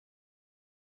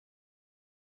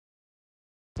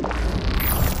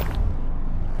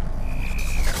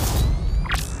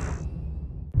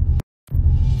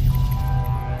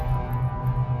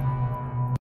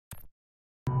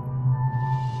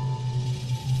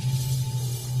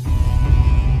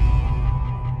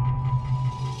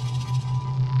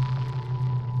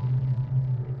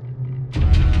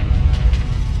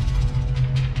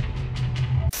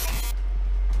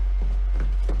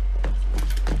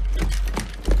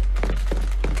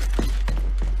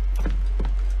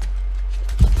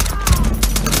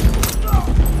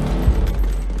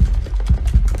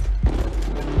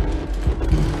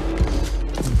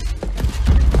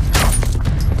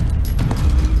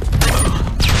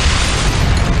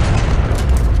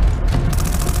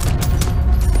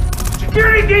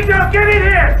detail, get in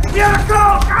here! We have a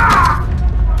call! Ah!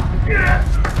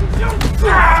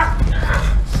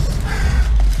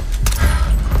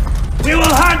 We will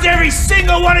hunt every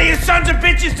single one of you sons of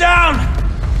bitches down!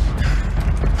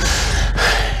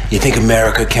 You think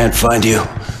America can't find you?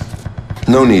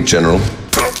 No need, General.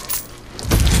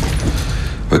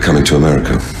 We're coming to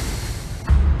America.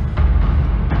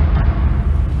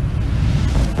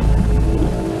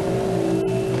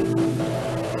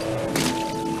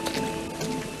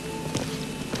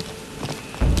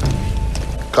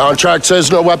 Contract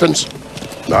says no weapons.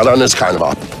 Not on this kind of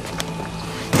op.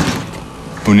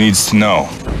 Who needs to know?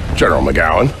 General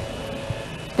McGowan.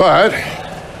 But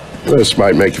this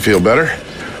might make you feel better.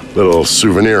 Little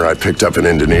souvenir I picked up in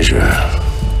Indonesia.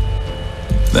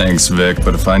 Thanks, Vic,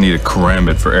 but if I need a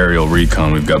karambit for aerial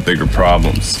recon, we've got bigger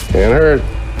problems. Can't hurt.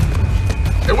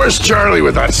 Hey, where's Charlie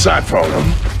with that sat phone?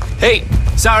 Hey,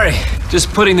 sorry. Just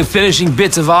putting the finishing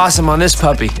bits of awesome on this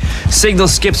puppy. Signal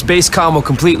skips base combo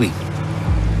completely.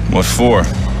 What for?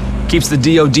 Keeps the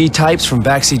DOD types from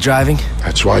backseat driving.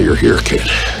 That's why you're here, kid.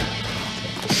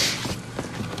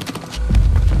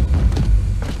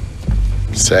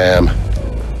 Sam.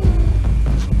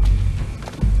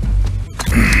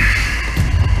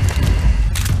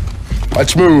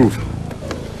 Let's move.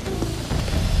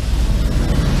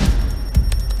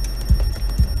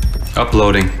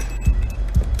 Uploading.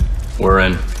 We're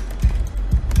in.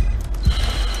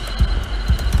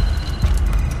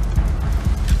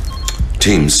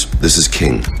 Teams, this is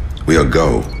King. We are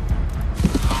go.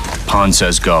 Pond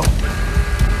says go.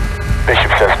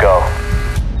 Bishop says go.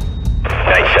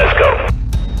 Knight says go.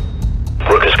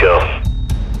 Rook is go.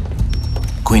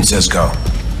 Queen says go.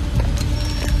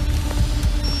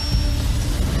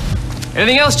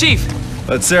 Anything else, Chief?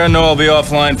 Let Sarah know I'll be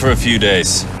offline for a few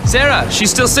days. Sarah,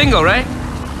 she's still single, right?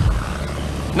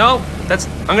 No,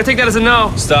 I'm gonna take that as a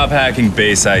no. Stop hacking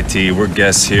base IT. We're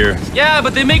guests here. Yeah,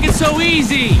 but they make it so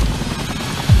easy.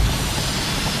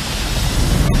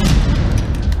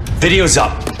 Video's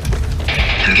up.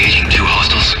 Engaging 2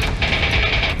 hostiles.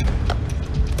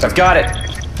 I've got it.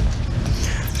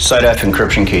 Site F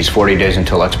encryption keys, 40 days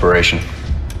until expiration.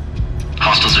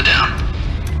 Hostiles are down.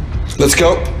 Let's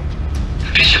go.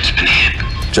 Bishop's been hit.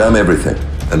 Jam everything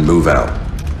and move out.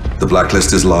 The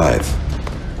blacklist is live.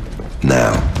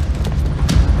 Now.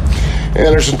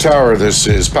 Anderson Tower, this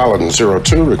is Paladin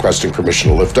 02 requesting permission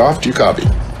to lift off. Do you copy?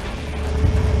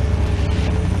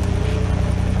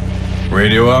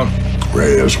 Radio out?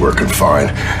 Radio's working fine.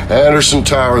 Anderson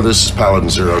Tower, this is Paladin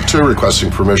 02 requesting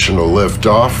permission to lift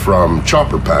off from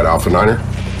Chopper Pad Alpha 9er.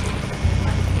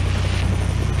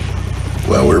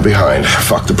 Well, we're behind.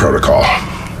 Fuck the protocol.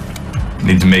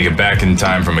 Need to make it back in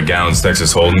time for McGowan's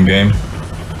Texas Hold'em game?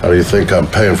 How do you think I'm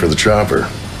paying for the chopper?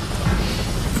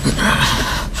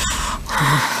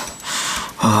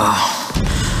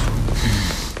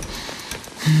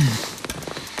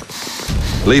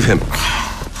 Leave him.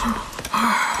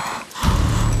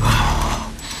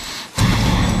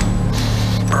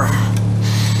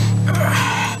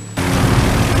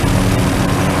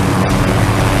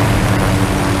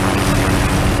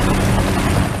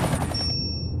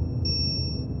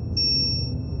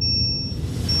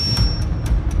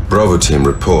 Bravo team,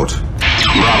 report.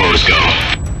 Bravo's go.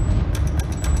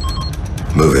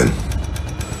 Move in.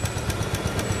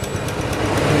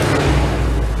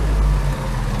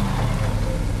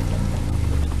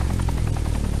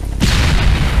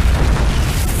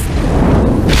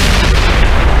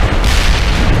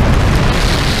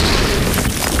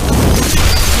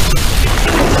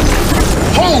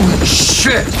 Holy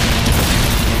shit!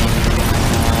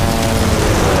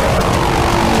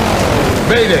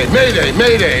 Mayday, mayday,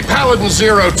 mayday! Paladin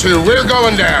 02, we're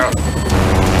going down!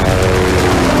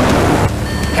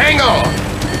 Hang on!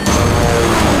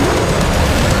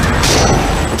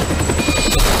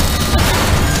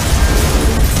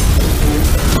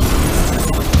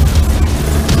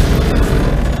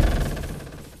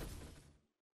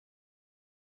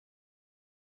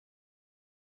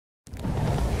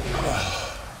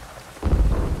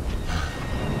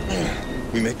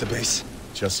 We make the base.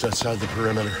 Just outside the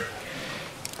perimeter.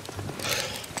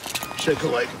 Shake a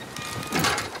leg.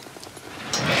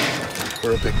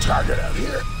 We're a big target out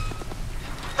here.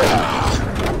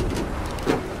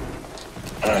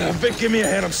 Vic, give me a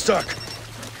hand. I'm stuck.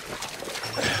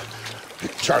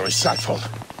 Charlie, sat phone.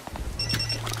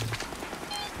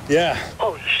 Yeah.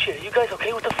 Holy shit, you guys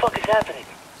okay? What the fuck is happening?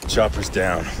 Chopper's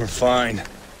down. We're fine.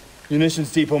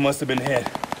 Munitions depot must have been hit.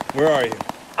 Where are you?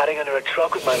 Hiding under a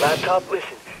truck with my laptop?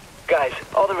 Listen, guys,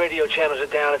 all the radio channels are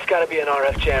down. It's gotta be an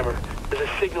RF jammer. There's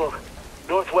a signal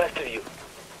northwest of you.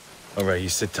 All right, you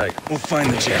sit tight. We'll find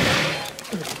the jammer.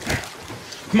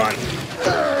 Come on.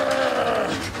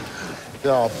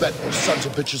 Yeah, I'll bet those sons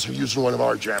of bitches are using one of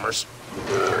our jammers.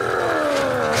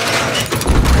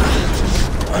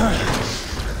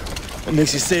 What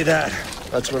makes you say that?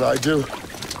 That's what I do.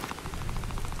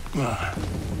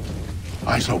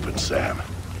 Eyes open, Sam.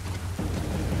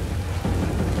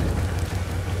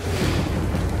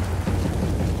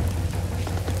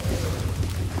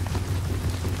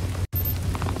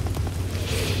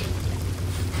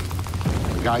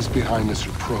 The guys behind this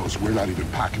are pros. We're not even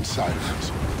packing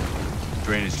sidearms.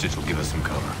 Drainage ditch will give us some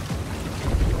cover.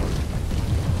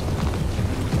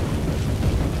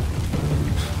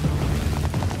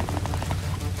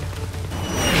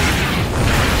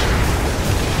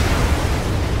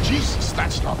 Jesus,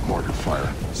 that's not mortar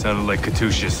fire. Sounded like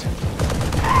Katyushas.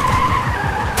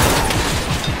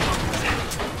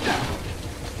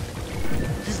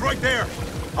 He's right there.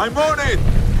 I'm on it.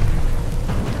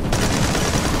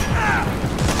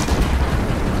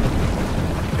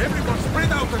 Everyone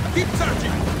spread out and keep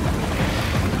searching.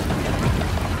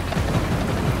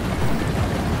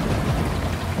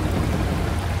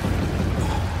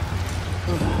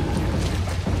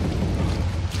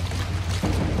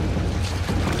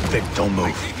 Vic, don't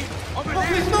move.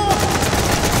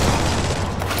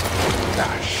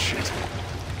 Ah, shit.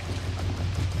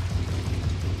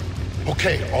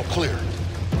 Okay, all clear.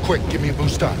 Quick, give me a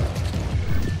boost on.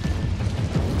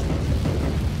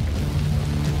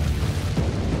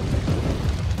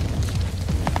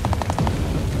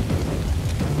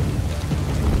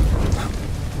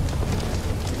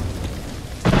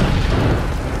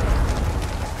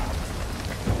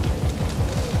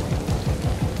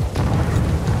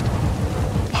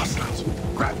 Hostiles,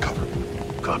 grab cover.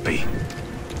 Copy.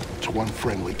 It's one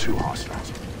friendly, two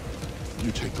hostiles.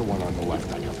 You take the one on the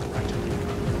left, I got the right.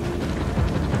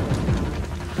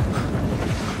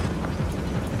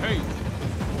 Hey.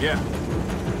 Yeah.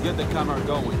 Get the camera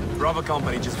going. Bravo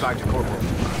Company just back to Corporal.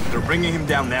 They're bringing him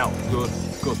down now. Good,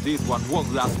 because this one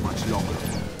won't last much longer.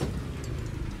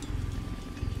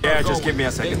 Yeah, just give me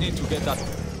a second. They need to get that.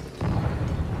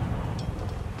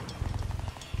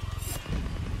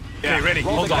 Yeah, ready.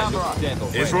 Roll Hold the on. camera. Dead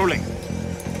already. It's rolling.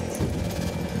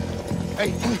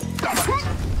 Hey,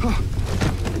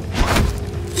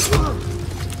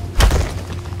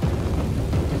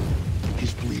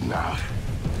 he's bleeding out,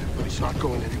 but he's not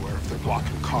going anywhere if they're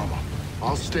blocking combo.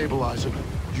 I'll stabilize him.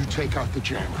 You take out the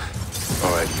jammer.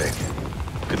 All right, Vic.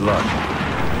 Good luck.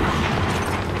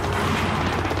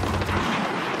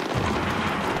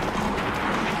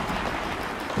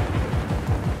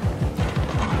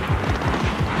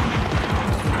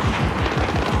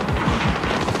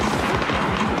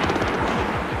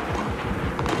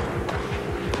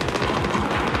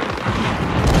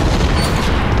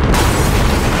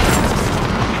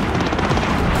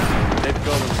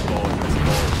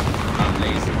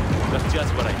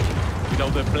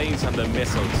 And the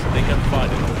missiles, they can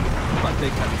fight it, but they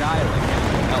can die like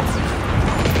anything else.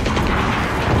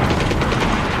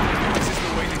 This is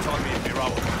the way they taught me in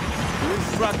Mirabo. The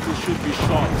instructors should be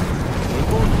shot. We're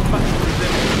going to factory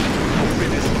them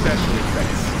with special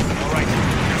effects. All right,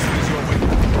 this is your way.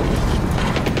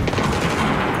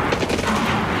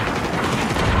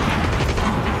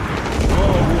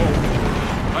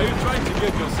 Whoa. Are you trying to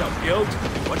get yourself killed?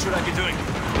 What should I be doing?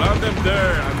 Plant them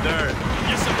there and there.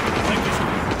 Yes, sir. Thank you, sir.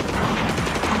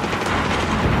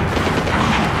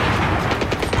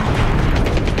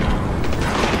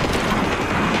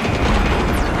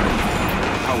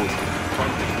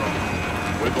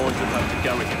 We're going to have to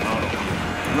carry him out of here.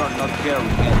 You are not carrying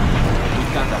him. We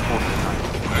can't afford the time.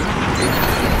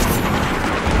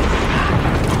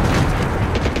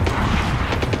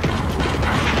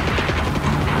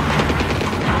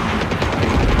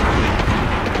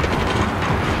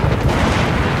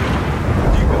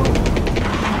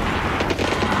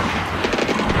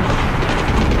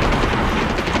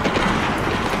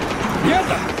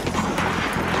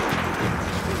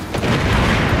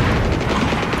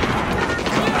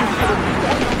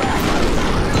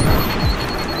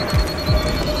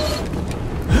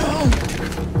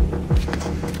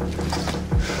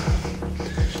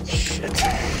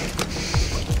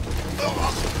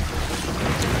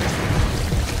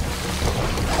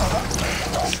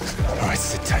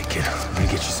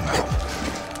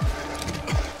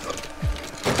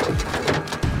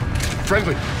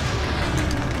 Friendly.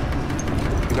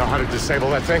 You know how to disable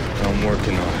that thing? I'm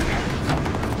working on it.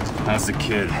 How's the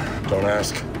kid? Don't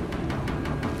ask.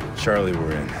 Charlie,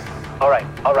 we're in. All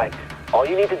right. All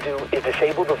you need to do is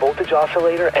disable the voltage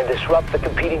oscillator and disrupt the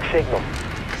competing signal.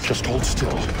 Just hold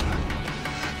still.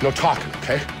 No talking,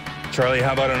 okay? Charlie,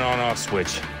 how about an on-off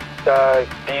switch?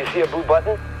 Do you see a blue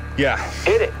button? Yeah.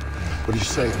 Hit it. What are you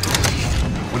saying?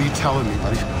 What are you telling me,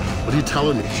 buddy? What are you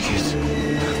telling me?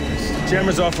 Jeez.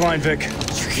 Jammer's offline, Vic.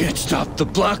 You can't stop the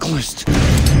Blacklist.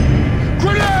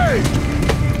 Grenade!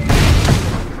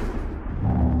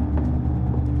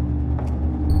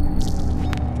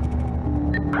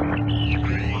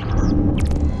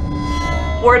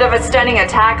 Word of a stunning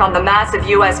attack on the massive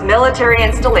U.S. military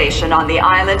installation on the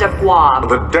island of Guam.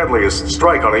 The deadliest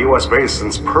strike on a U.S. base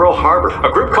since Pearl Harbor.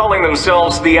 A group calling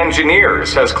themselves the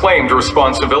Engineers has claimed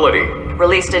responsibility.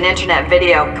 Released an internet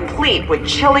video complete with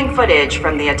chilling footage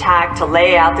from the attack to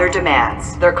lay out their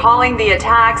demands. They're calling the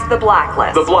attacks the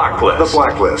Blacklist. The Blacklist. The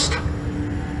Blacklist.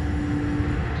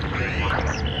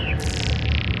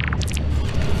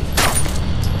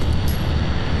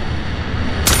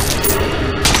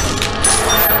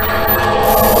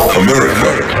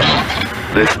 America.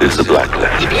 This is the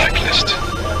Blacklist. The Blacklist.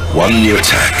 One new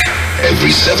attack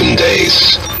every 7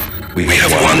 days. We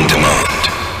have one demand.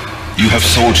 You have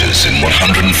soldiers in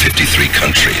 153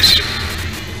 countries.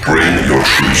 Bring your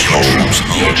troops home.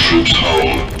 Your troops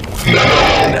home.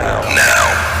 Now.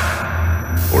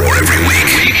 Or every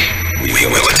week, we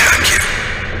will attack you.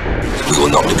 We will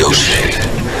not negotiate.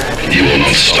 You will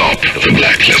not stop the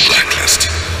Blacklist.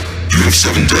 You have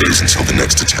 7 days until the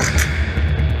next attack.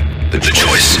 The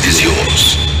choice is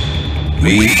yours.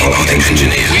 We are the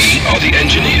engineers. We are the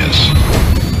engineers.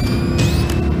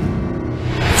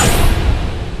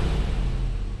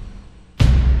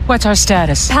 What's our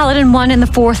status? Paladin 1 and the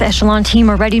 4th Echelon team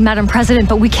are ready, Madam President,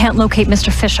 but we can't locate Mr.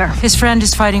 Fisher. His friend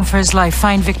is fighting for his life.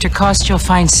 Find Victor Cost, you'll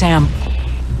find Sam.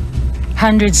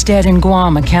 Hundreds dead in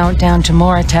Guam, a countdown to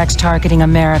more attacks targeting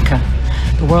America.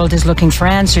 The world is looking for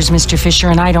answers, Mr. Fisher,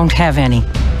 and I don't have any.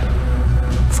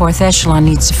 4th Echelon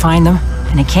needs to find them,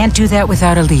 and it can't do that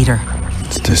without a leader.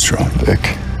 It's distro,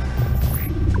 Vic.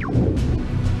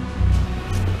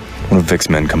 One of Vic's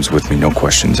men comes with me, no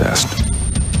questions asked.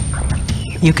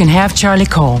 You can have Charlie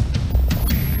Cole.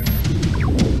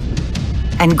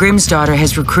 And Grimm's daughter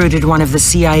has recruited one of the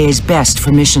CIA's best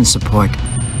for mission support,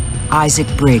 Isaac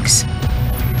Briggs.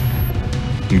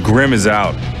 And Grimm is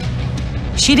out.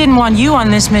 She didn't want you on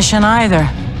this mission either.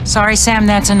 Sorry, Sam,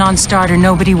 that's a non-starter.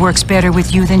 Nobody works better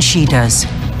with you than she does.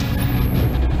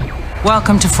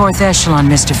 Welcome to 4th Echelon,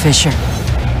 Mr. Fisher.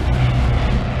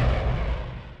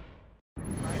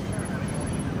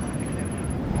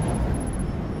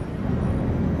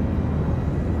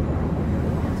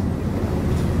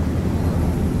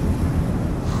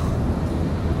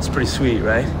 It's pretty sweet,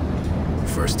 right?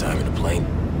 First time in a plane?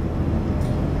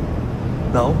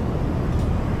 No?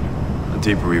 How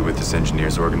deep are we with this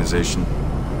engineers organization?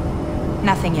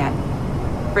 Nothing yet.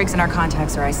 Briggs and our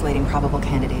contacts are isolating probable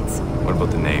candidates. What about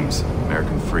the names?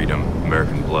 American Freedom,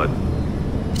 American Blood.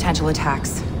 Potential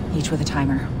attacks, each with a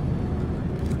timer.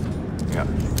 We got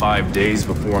 5 days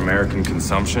before American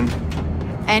consumption.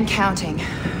 And counting.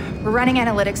 We're running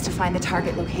analytics to find the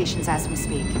target locations as we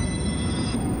speak.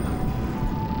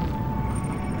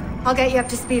 I'll get you up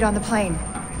to speed on the plane.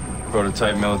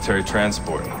 Prototype military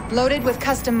transport. Loaded with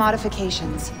custom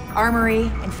modifications.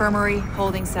 Armory, infirmary,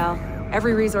 holding cell.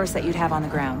 Every resource that you'd have on the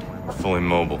ground. Fully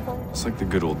mobile. It's like the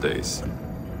good old days.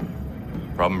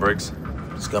 Problem, Briggs?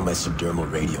 Just got my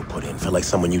subdermal radio put in. Felt like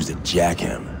someone used a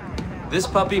jackhammer. This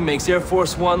puppy makes Air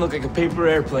Force One look like a paper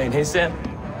airplane, hey Sam?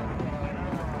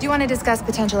 Do you want to discuss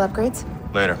potential upgrades?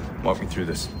 Later. Walk me through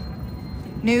this.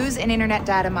 News and internet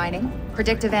data mining,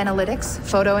 predictive analytics,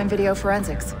 photo and video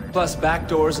forensics. Plus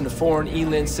backdoors into foreign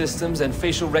ELIN systems and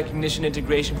facial recognition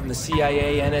integration from the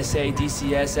CIA, NSA,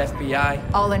 DCS, FBI.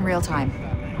 All in real time.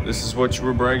 This is what you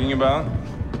were bragging about?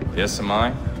 The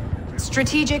SMI?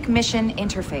 Strategic Mission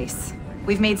Interface.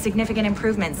 We've made significant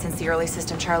improvements since the early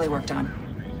system Charlie worked on.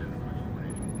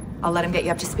 I'll let him get you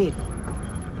up to speed.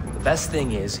 The best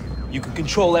thing is, you can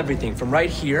control everything from right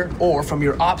here or from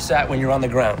your OPSAT when you're on the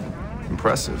ground.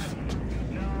 Impressive.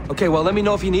 Okay, well, let me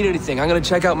know if you need anything. I'm gonna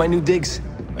check out my new digs.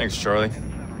 Thanks, Charlie.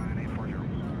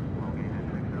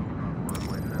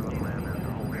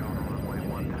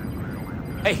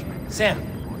 Hey, Sam.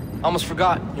 Almost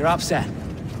forgot. Your OPSAT.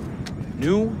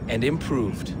 New and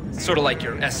improved. It's sort of like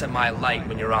your SMI Lite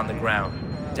when you're on the ground.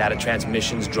 Data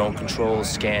transmissions, drone controls,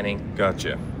 scanning.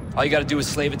 Gotcha. All you gotta do is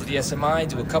slave it to the SMI,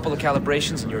 do a couple of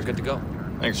calibrations, and you're good to go.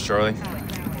 Thanks, Charlie.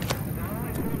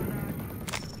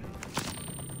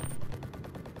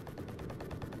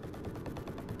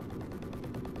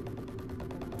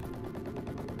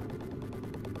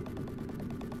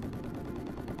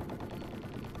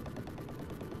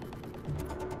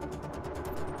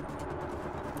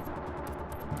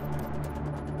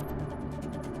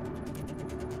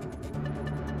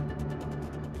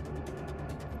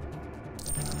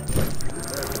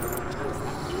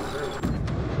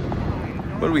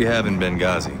 What do we have in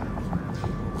Benghazi?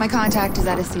 My contact is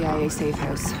at a CIA safe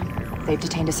house. They've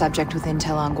detained a subject with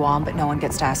intel on Guam, but no one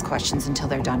gets to ask questions until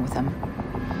they're done with him.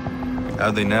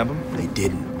 How'd they nab him? They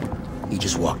didn't. He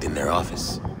just walked in their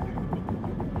office.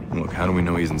 Look, how do we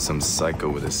know he isn't some psycho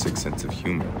with a sick sense of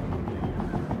humor?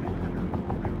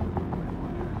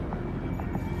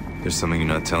 There's something you're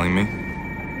not telling me?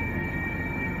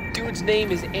 Dude's name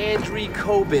is Andrei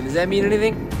Kobin. Does that mean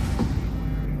anything?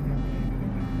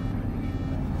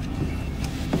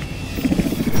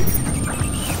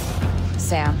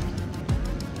 Sam.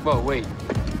 Whoa, wait.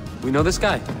 We know this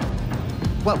guy?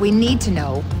 What we need to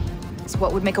know is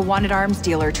what would make a wanted arms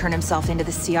dealer turn himself into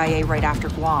the CIA right after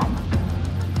Guam.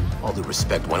 All due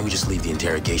respect, why don't we just leave the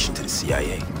interrogation to the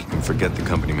CIA? You can forget the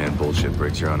company man bullshit,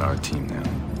 Briggs. You're on our team now.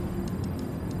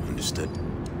 Understood.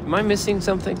 Am I missing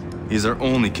something? He's our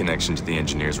only connection to the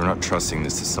engineers. We're not trusting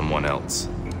this to someone else.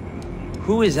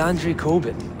 Who is Andrei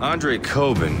Kobin? Andrei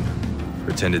Kobin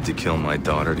pretended to kill my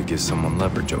daughter to give someone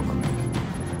leverage over me.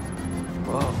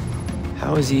 Whoa.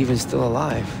 How is he even still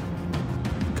alive?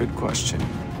 Good question.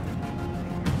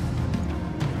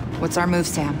 What's our move,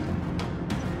 Sam?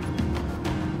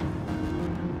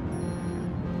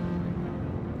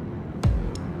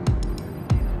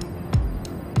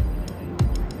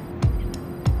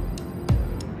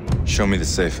 Show me the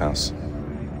safe house.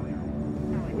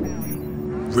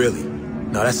 Really?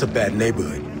 Now that's a bad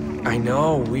neighborhood. I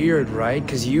know, weird, right?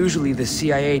 Because usually the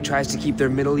CIA tries to keep their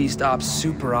Middle East ops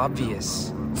super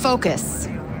obvious. Focus.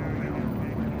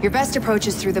 Your best approach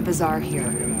is through the bazaar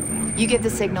here. You give the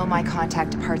signal my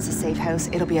contact departs the safe house,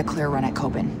 it'll be a clear run at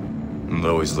Kobin. It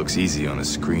always looks easy on a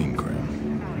screen,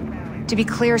 Graham. To be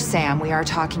clear, Sam, we are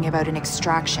talking about an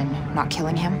extraction, not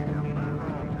killing him.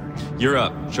 You're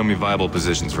up. Show me viable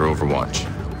positions for Overwatch.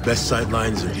 Best sight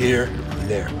lines are here and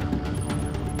there.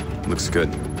 Looks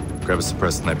good. Grab a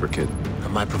suppressed sniper kit.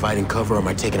 Am I providing cover or am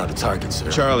I taking out a target,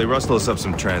 sir? Charlie, rustle us up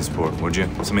some transport, would you?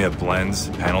 Somebody have blends,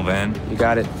 panel van? You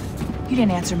got it. You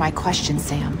didn't answer my question,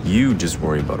 Sam. You just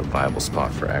worry about a viable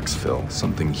spot for exfil.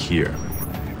 Something here.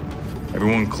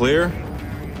 Everyone clear?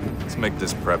 Let's make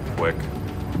this prep quick.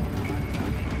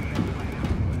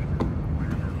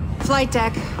 Flight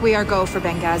deck, we are go for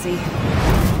Benghazi.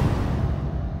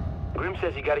 Grim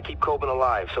says you gotta keep Kobin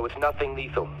alive, so it's nothing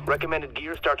lethal. Recommended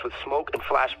gear starts with smoke and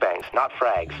flashbangs, not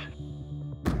frags.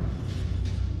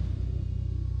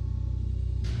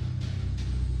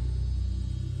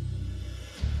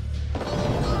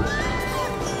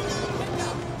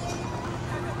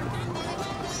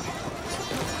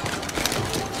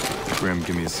 Grim,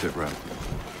 give me a sit rep.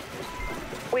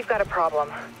 We've got a problem.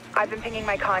 I've been pinging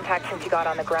my contact since he got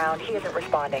on the ground. He isn't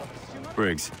responding.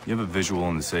 Briggs, you have a visual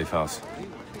in the safe house?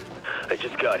 I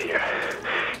just got here.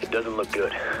 It doesn't look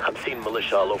good. I'm seeing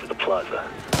militia all over the plaza.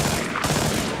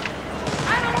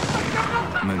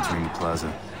 I'm entering the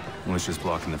plaza. Militia's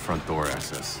blocking the front door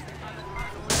access.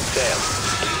 Sam,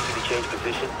 do you need me to change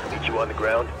position? Meet you on the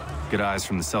ground? Get eyes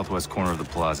from the southwest corner of the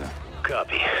plaza.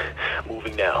 Copy.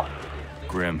 Moving now.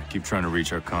 Grim, keep trying to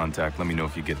reach our contact. Let me know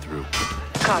if you get through.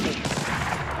 Copy.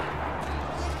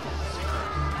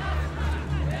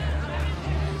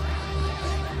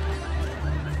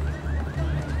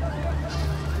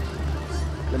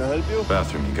 Can I help you?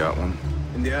 Bathroom, you got one?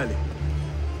 In the alley.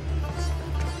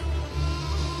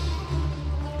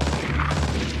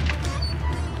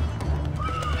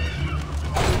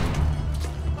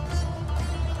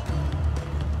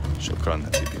 شكرا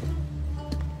حبيبي.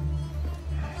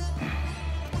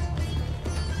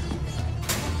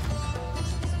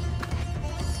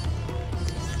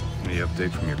 Any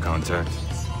update from your contact?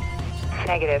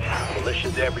 Negative.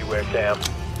 Militia's everywhere, Sam.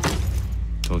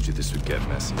 Told you this would get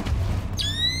messy.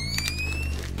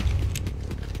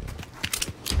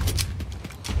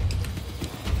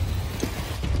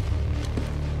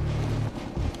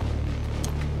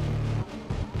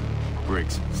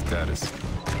 Briggs, status.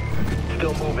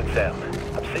 Still moving, Sam.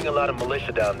 I'm seeing a lot of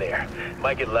militia down there.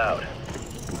 Might get loud.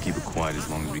 We'll keep it quiet as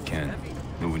long as we can.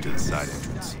 Moving to the side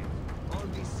entrance. All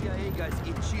these CIA guys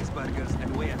eat cheeseburgers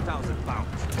and weigh 1,000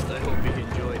 pounds. I hope he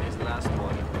enjoyed his last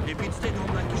one. If he'd stayed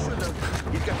home like he should have,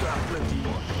 he'd got to have plenty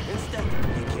more. Instead,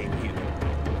 he came here.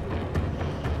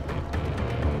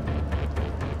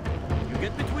 You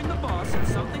get between the boss and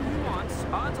something he wants,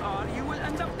 odds are you will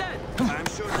end up dead. I'm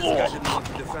sure this guy didn't want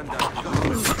to defend our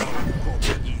government.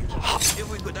 If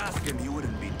we could ask him, he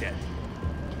wouldn't be dead.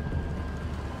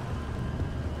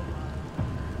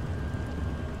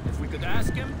 If we could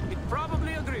ask him, he'd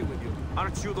probably agree with you.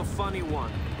 Aren't you the funny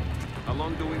one? How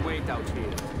long do we wait out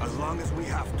here? As long as we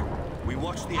have to. We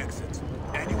watch the exit.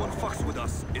 Anyone fucks with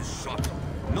us is shot.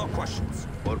 No questions.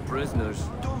 Or prisoners.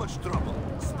 Too much trouble,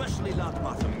 especially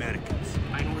loudmouth Americans.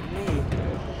 Fine with me.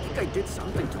 I think I did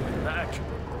something to my back.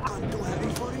 Gun too heavy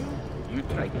for you? You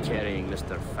tried carrying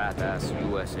Mr. Fat-Ass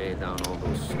USA down all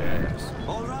those stairs.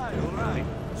 All right.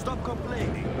 Stop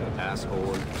complaining.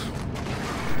 Asshole.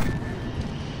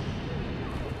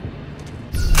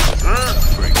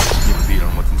 Break. Give a beat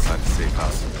on what's inside the safe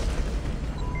house.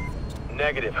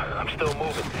 Negative. I'm still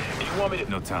moving. Do you want me to...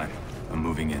 No time. I'm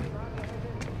moving in.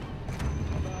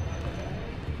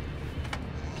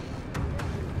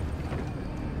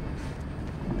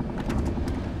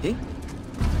 Hey?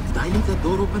 Did I leave that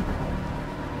door open?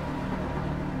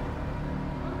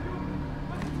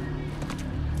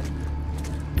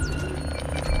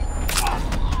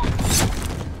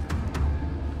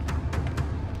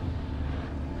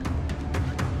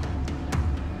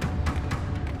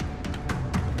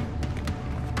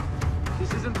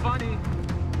 This isn't funny.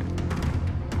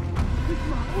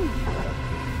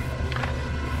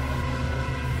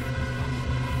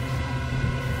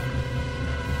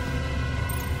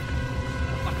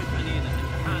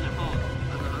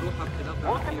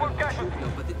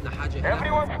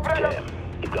 Everyone spread up!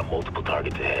 You've got multiple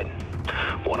targets ahead.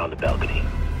 One on the balcony.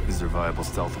 Is there a viable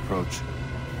stealth approach?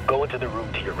 Go into the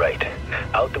room to your right.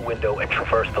 Out the window and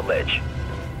traverse the ledge.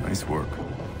 Nice work.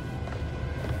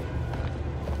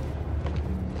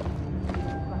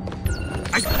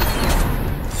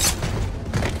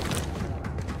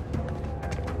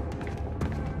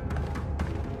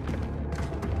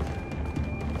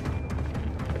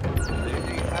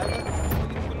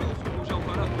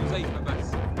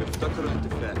 افتكروا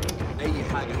الاتفاق. اي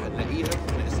حاجة هنلاقيها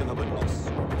نقسمها بالنص.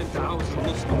 انت عاوز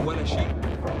النص من ولا شيء؟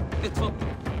 اتفضل.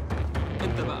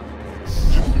 انت بقى.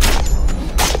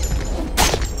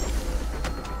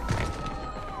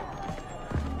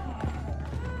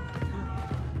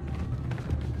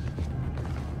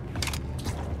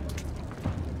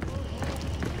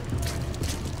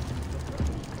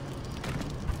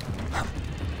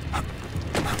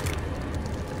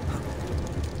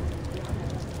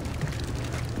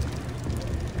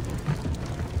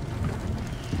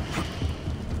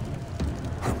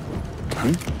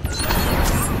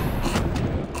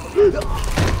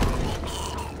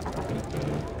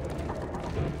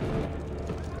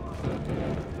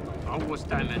 عوز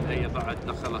تعمل هي بعد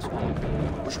خلص هون.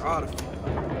 مش عارف.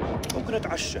 ممكن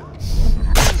اتعشى.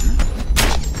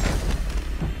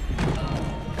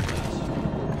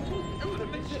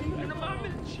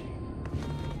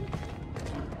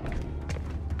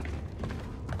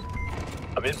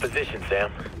 I'm in position,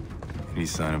 Sam. Any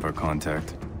sign of our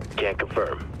contact? Can't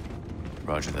confirm.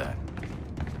 Roger that.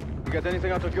 You got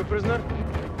anything out of your prisoner?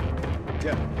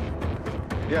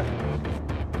 Yeah.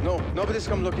 No, nobody's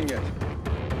come looking yet.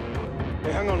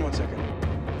 Hey, hang on one second.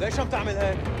 ليش عم تعمل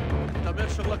هيك؟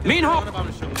 مين هو؟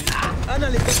 أنا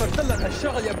اللي كفرت لك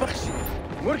هالشغل يا بخشي.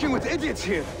 I'm working with idiots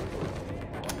here.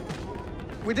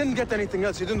 We didn't get anything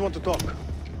else. You didn't want to talk.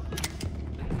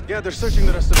 Yeah, they're searching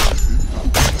the rest of it.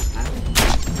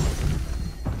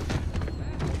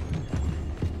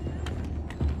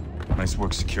 Nice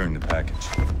work securing the package.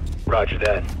 Roger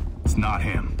that. It's not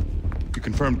him. You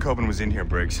confirmed Coben was in here,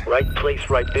 Briggs. Right place,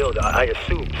 right build. I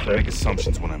assume, sir. I make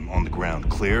assumptions when I'm on the ground.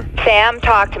 Clear? Sam,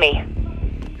 talk to me.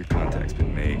 Your contact's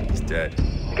been made. He's dead.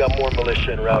 You got more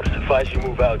militia en route. Advise you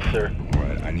move out, sir. All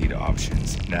right, I need options.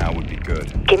 Now would be good.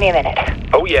 Give me a minute.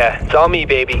 Oh yeah, it's all me,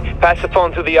 baby. Pass the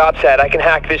phone through the OPSAT. I can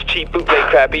hack this cheap bootleg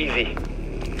crap easy.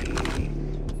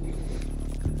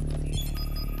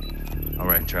 All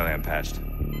right, Charlie, I'm patched.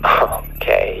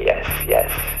 Okay,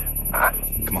 yes.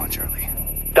 Come on, Charlie.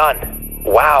 Done.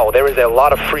 Wow, there is a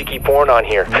lot of freaky porn on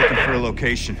here. I'm looking for a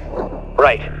location.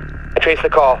 Right. I traced the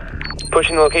call.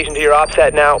 Pushing the location to your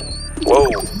OPSAT now. Whoa,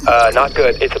 not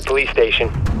good. It's a police station.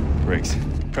 Briggs,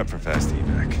 prep for fast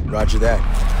evac. Roger that.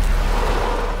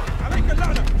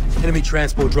 Enemy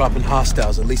transport dropping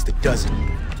hostiles, at least a dozen.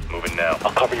 Moving now.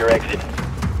 I'll cover your exit.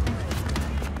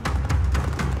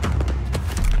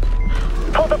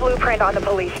 Pull the blueprint on the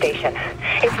police station.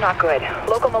 It's not good.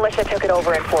 Local militia took it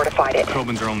over and fortified it.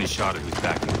 Coben's our only shot at who's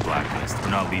back in the blacklist.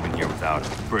 We're not leaving here without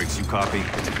him. Briggs, you copy?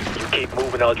 You keep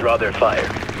moving, I'll draw their fire.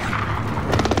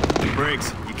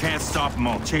 Briggs, you can't stop them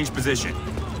all. Change position.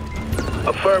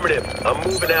 Affirmative. I'm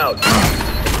moving out.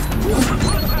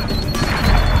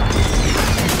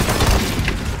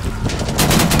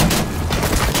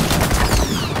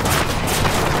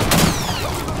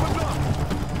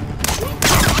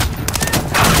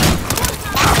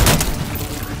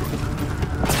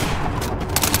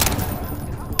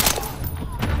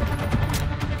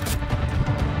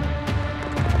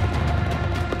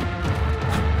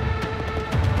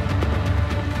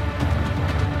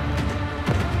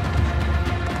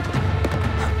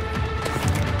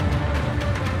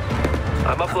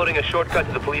 downloading a shortcut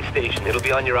to the police station. It'll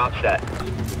be on your OPSAT.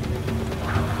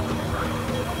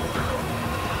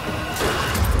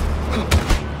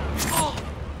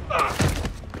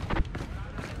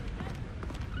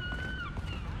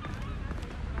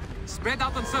 Spread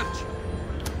out and search.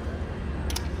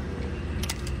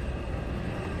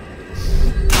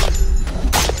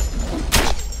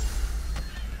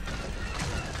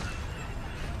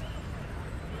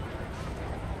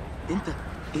 انت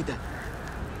ايه ده؟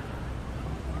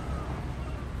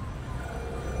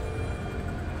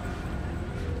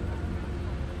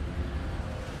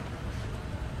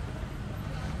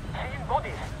 Seeing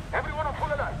bodies. Everyone on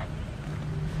full alert.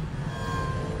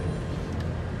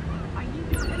 I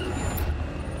need your help here.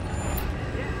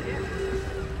 Yes.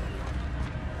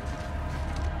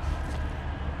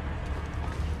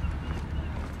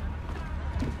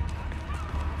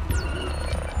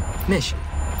 ماشي.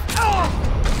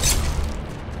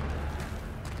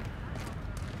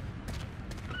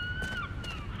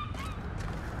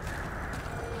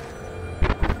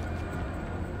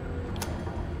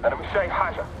 أنا مش شايف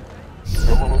حاجة.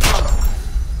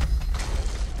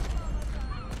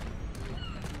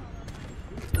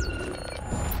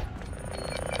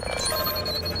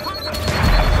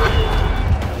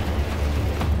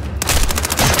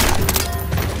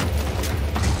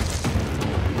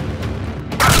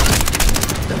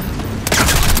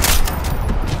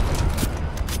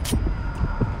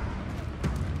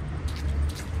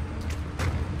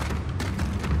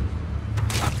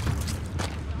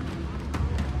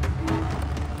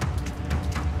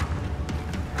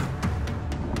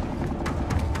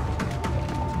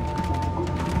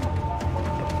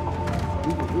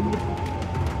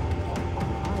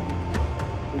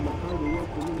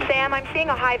 Sam, I'm seeing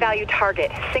a high-value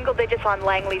target. Single digits on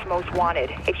Langley's most wanted.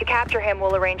 If you capture him,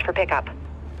 we'll arrange for pickup.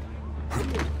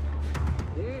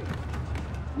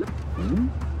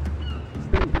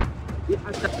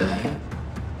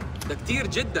 ده كتير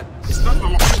جدا.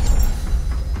 استنى.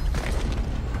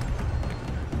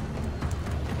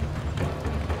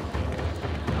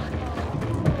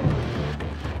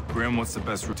 Grim, what's the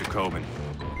best route to Coben?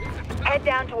 Head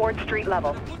down towards street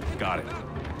level. Got it.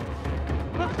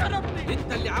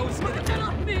 انت اللي عاوز كده. لا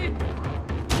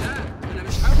انا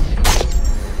مش عاوز.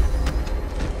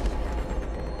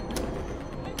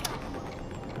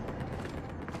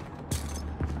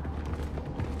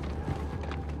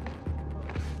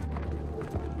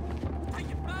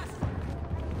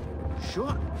 شو؟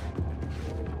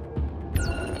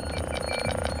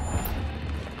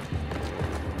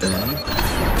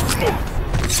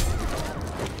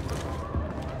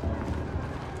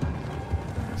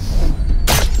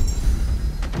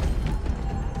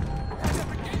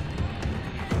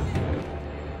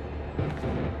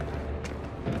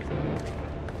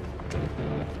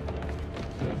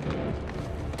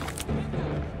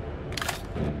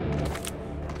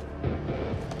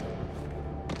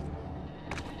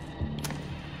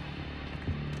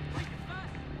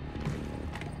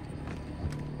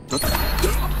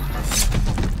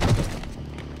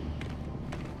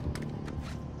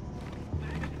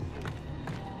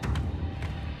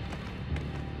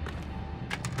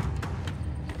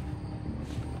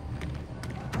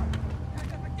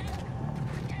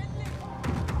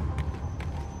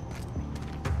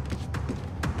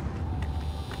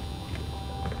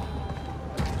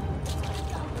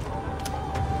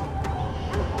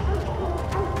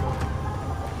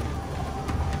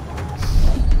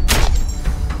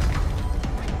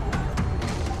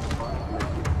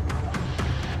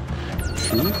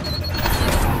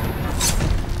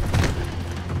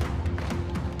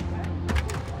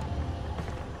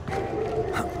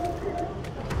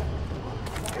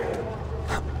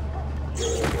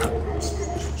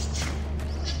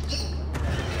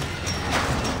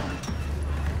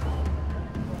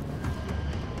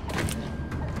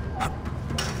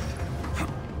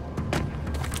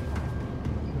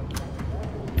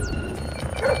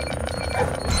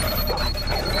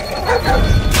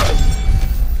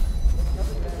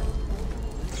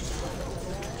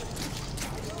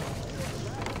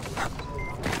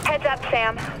 Heads up,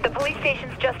 Sam. The police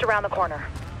station's just around the corner.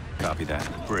 Copy that.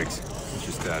 Briggs, what's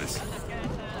your status?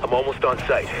 I'm almost on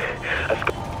site.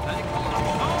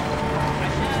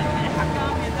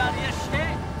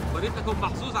 وريتكم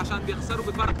محظوظ عشان بيخسروا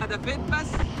بفرق هدفين بس.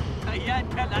 اياك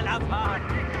الالعاب هاي.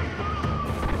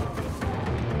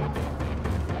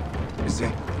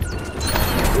 ازاي؟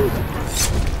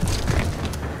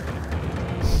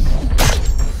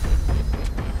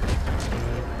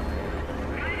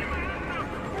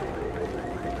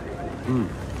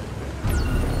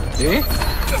 ايه؟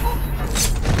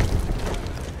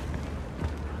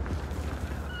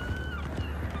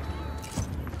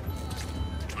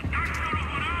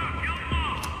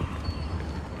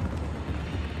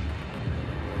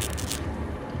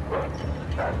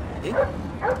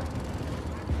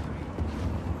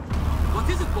 What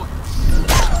is it, boy?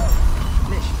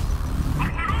 ليش؟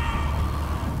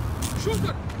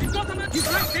 Shooter! He's got a man! He's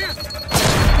right there!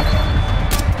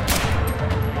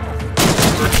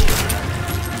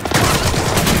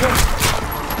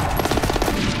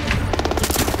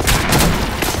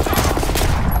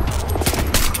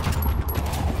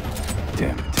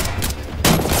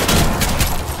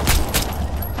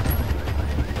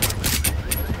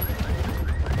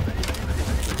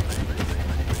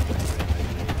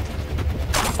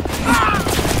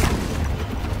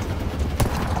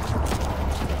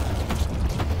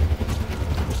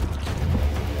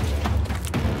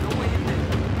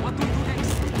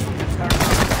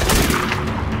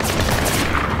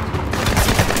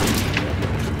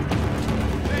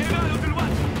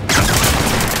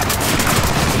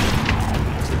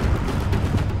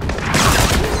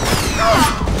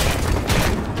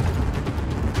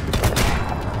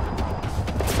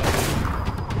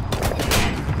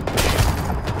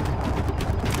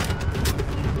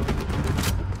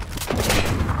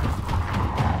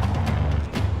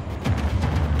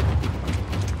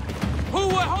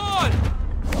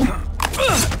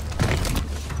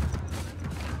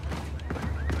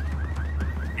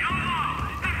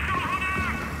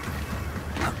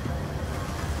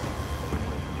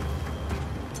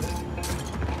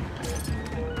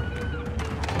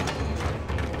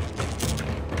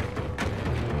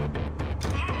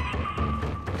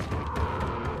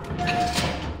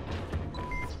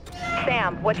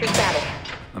 Damn it. What's your status?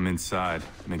 I'm inside,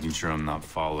 making sure I'm not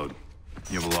followed.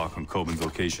 You have a lock on Coben's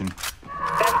location?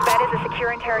 Best bet is a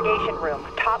secure interrogation room.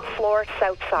 Top floor,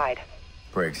 south side.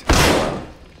 Briggs,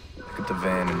 pick up the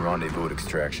van and rendezvous at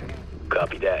extraction.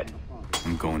 Copy that.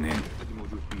 I'm going in.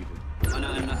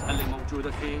 أنا الناس اللي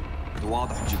موجودة فيه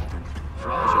واضح جدا.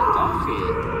 راجل طافي.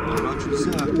 راجل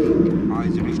سهل.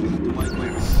 عايز يعيش لحد ما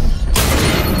يضيع.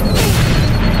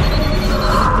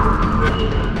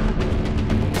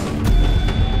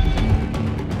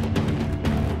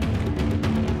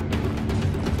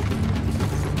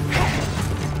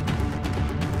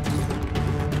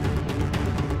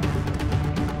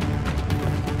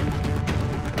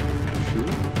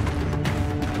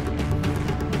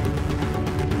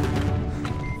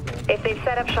 If they've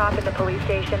set up shop at the police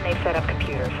station, they've set up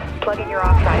computers. Plug in your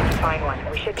offsite and find one.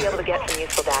 We should be able to get some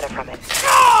useful data from it.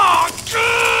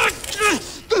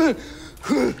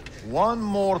 One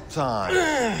more time.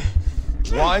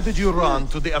 Why did you run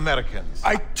to the Americans?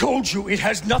 I told you it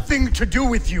has nothing to do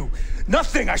with you.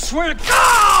 Nothing, I swear to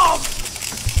God!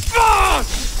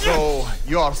 So,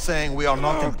 you are saying we are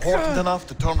not important enough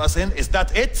to turn us in? Is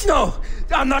that it? No,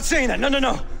 I'm not saying that. No.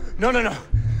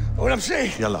 What I'm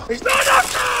saying... Yellow. Is... No!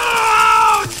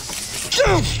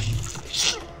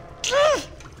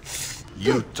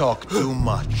 You talk too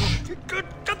much.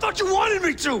 I thought you wanted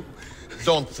me to.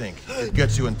 Don't think. It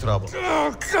gets you in trouble.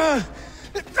 Oh, God.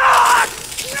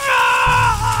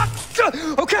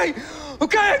 Okay.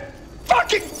 I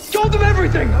fucking told them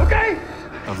everything, okay?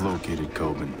 I've located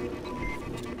Coben.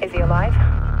 Is he alive?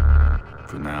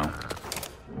 For now.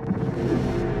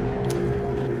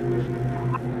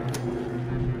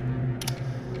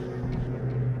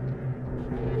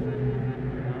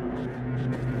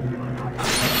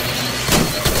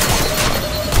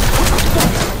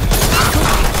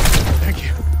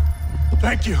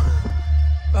 Thank you.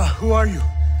 Who are you?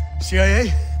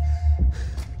 CIA?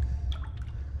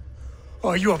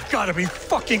 Oh, you have got to be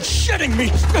fucking shitting me!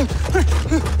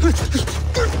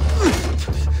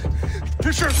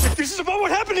 Sure, if this is about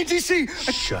what happened in DC...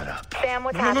 Shut up. Sam,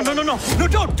 what's happening? No,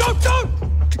 don't!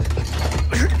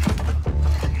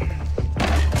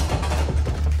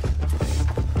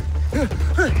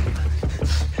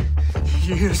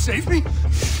 You here to save me?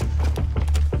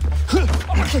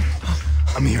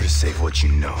 I'm here to save what you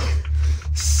know.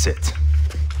 Sit.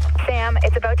 Sam,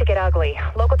 it's about to get ugly.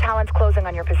 Local talent's closing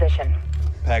on your position.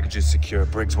 Package is secure.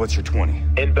 Briggs, what's your 20?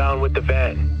 Inbound with the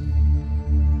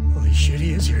van. Holy shit,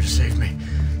 he is here to save me.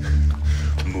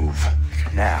 Move.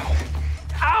 Now.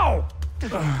 Ow!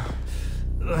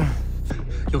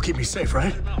 You'll keep me safe,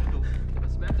 right? ما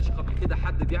سمعتش قبل كده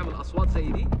حد بيعمل أصوات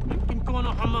زي دي؟ يمكن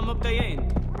كونوا هم مبدئيين.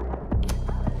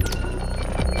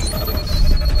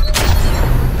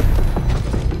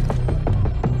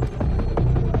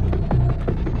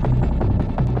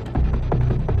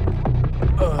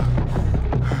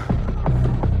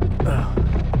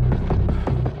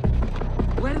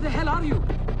 Where the hell are you?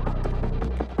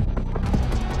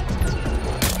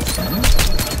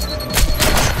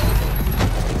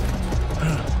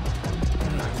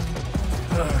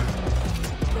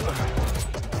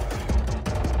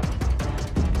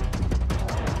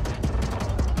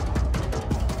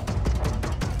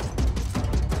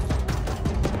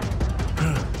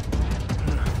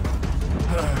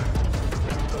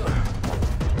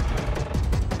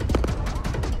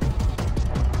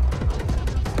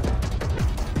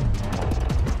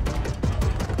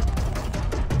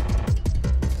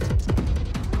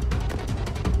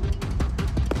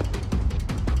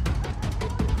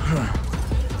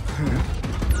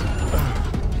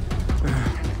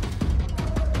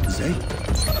 eh?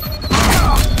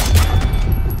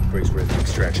 Briggs, we're at the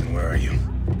extraction. Where are you?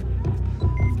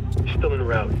 Still en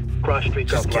route. Cross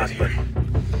streets out Blackfoot.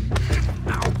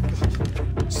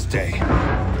 Stay.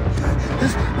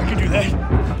 I can do that.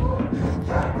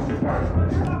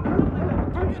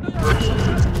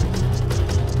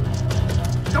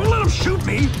 Don't let him shoot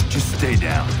me! Just stay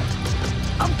down.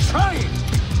 I'm trying!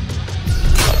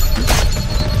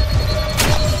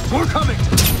 More coming!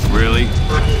 Really?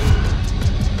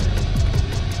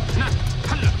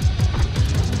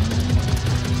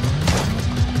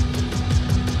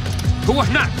 Who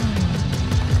not?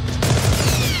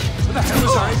 Where the hell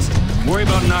is Hines? Worry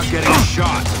about not getting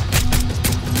shot.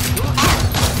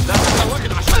 That's what I'm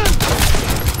looking at.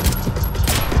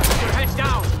 Put your head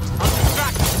down. I'll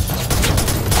distract.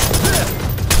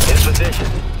 In position.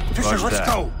 Fisher, let's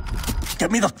go. Get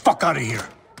me the fuck out of here.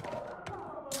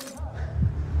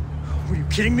 Are you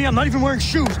kidding me? I'm not even wearing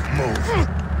shoes. Move.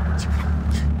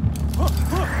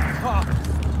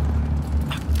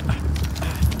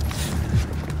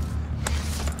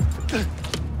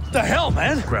 The hell,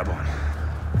 man? Grab on.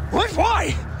 What?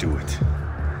 Why? Do it.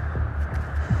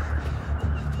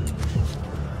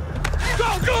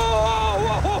 Go, go!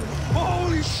 Oh,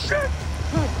 holy shit!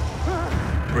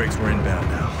 Briggs, we're inbound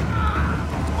now.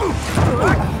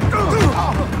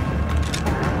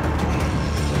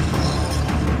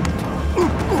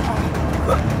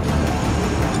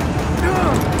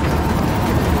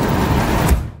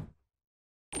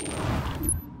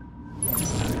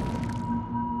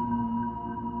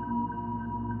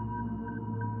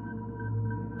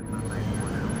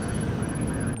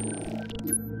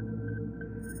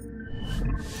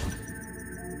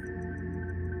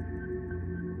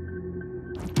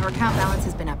 Our account balance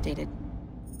has been updated.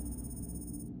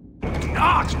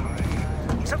 Ah!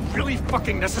 Is that really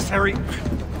fucking necessary?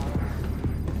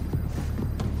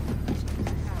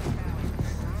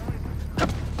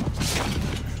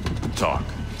 Talk.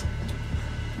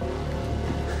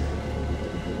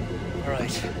 All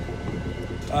right.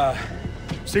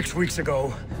 6 weeks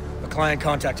ago, a client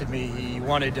contacted me. He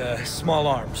wanted small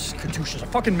arms, Katyushas, a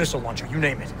fucking missile launcher, you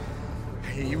name it.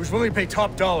 He was willing to pay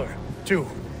top dollar, too.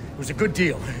 It was a good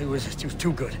deal. It was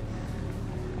too good.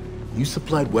 You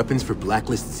supplied weapons for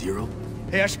Blacklist Zero?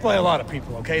 Hey, I supply a lot of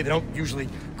people, okay? They don't usually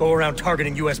go around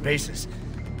targeting US bases.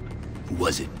 Who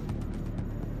was it?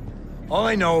 All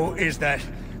I know is that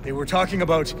they were talking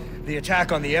about the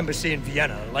attack on the embassy in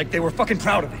Vienna, like they were fucking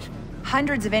proud of it.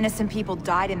 Hundreds of innocent people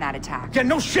died in that attack. Yeah,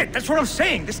 no shit, that's what I'm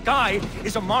saying. This guy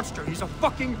is a monster. He's a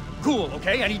fucking ghoul,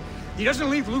 okay? And he doesn't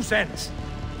leave loose ends.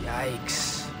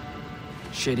 Yikes.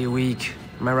 Shitty week.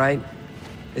 Am I right?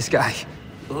 This guy.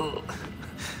 Ugh.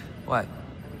 What?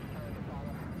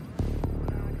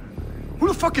 Who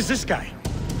the fuck is this guy?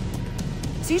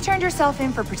 So you turned yourself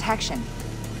in for protection.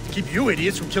 To keep you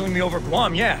idiots from killing me over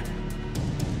Guam, yeah.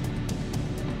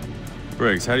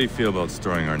 Briggs, how do you feel about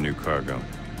storing our new cargo?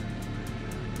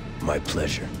 My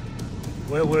pleasure.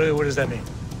 What does that mean?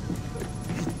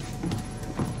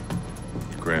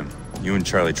 Grim, you and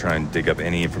Charlie try and dig up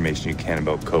any information you can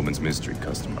about Coben's mystery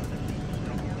customer.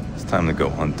 It's time to go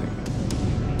hunting.